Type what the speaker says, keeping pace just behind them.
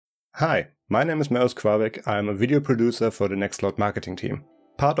Hi, my name is Marius Quabeck. I'm a video producer for the Nextcloud marketing team.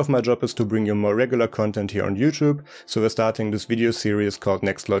 Part of my job is to bring you more regular content here on YouTube, so we're starting this video series called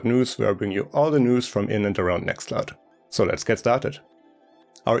Nextcloud News, where I bring you all the news from in and around Nextcloud. So let's get started.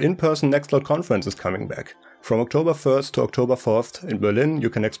 Our in-person Nextcloud Conference is coming back. From October 1st to October 4th in Berlin, you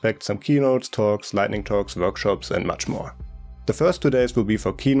can expect some keynotes, talks, lightning talks, workshops, and much more. The first 2 days will be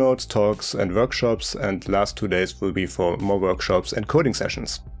for keynotes, talks, and workshops, and the last 2 days will be for more workshops and coding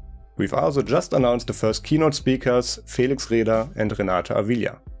sessions. We've also just announced the first keynote speakers, Felix Reda and Renata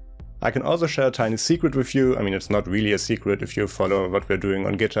Avila. I can also share a tiny secret with you. I mean, it's not really a secret. If you follow what we're doing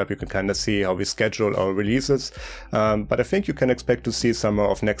on GitHub, you can kind of see how we schedule our releases. But I think you can expect to see some more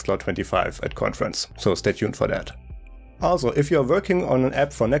of Nextcloud 25 at conference, so stay tuned for that. Also, if you're working on an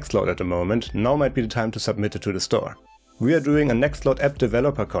app for Nextcloud at the moment, now might be the time to submit it to the store. We are doing a Nextcloud app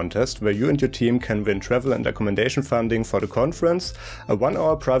developer contest where you and your team can win travel and accommodation funding for the conference, a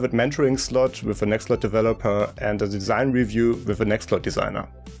 1-hour private mentoring slot with a Nextcloud developer, and a design review with a Nextcloud designer.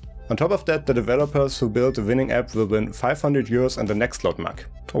 On top of that, the developers who build the winning app will win 500 euros and a Nextcloud mug.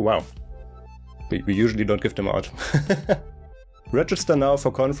 Oh wow. We usually don't give them out. Register now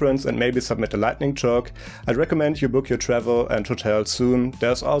for conference and maybe submit a lightning talk. I'd recommend you book your travel and hotel soon.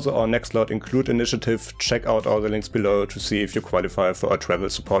 There's also our Nextcloud Include initiative. Check out all the links below to see if you qualify for our travel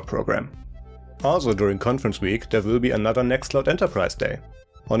support program. Also during conference week, there will be another Nextcloud Enterprise Day.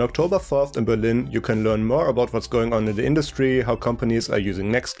 On October 4th in Berlin, you can learn more about what's going on in the industry, how companies are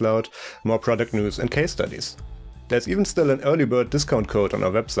using Nextcloud, more product news and case studies. There's even still an early bird discount code on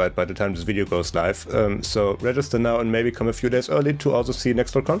our website by the time this video goes live, so register now and maybe come a few days early to also see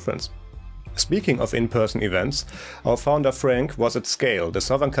Nextcloud Conference. Speaking of in-person events, our founder Frank was at Scale, the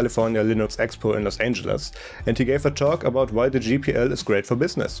Southern California Linux Expo in Los Angeles, and he gave a talk about why the GPL is great for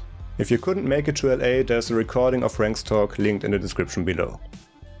business. If you couldn't make it to LA, there's a recording of Frank's talk linked in the description below.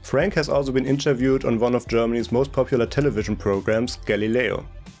 Frank has also been interviewed on one of Germany's most popular television programs, Galileo.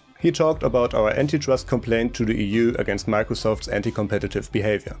 He talked about our antitrust complaint to the EU against Microsoft's anti-competitive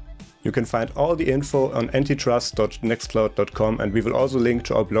behavior. You can find all the info on antitrust.nextcloud.com, and we will also link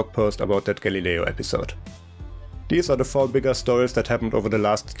to our blog post about that Galileo episode. These are the 4 bigger stories that happened over the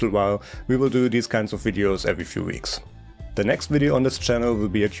last little while. We will do these kinds of videos every few weeks. The next video on this channel will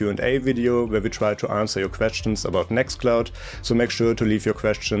be a Q&A video where we try to answer your questions about Nextcloud, so make sure to leave your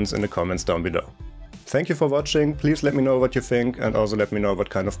questions in the comments down below. Thank you for watching, please let me know what you think and also let me know what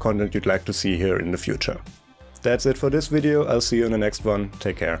kind of content you'd like to see here in the future. That's it for this video, I'll see you in the next one,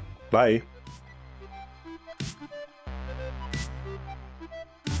 take care, bye!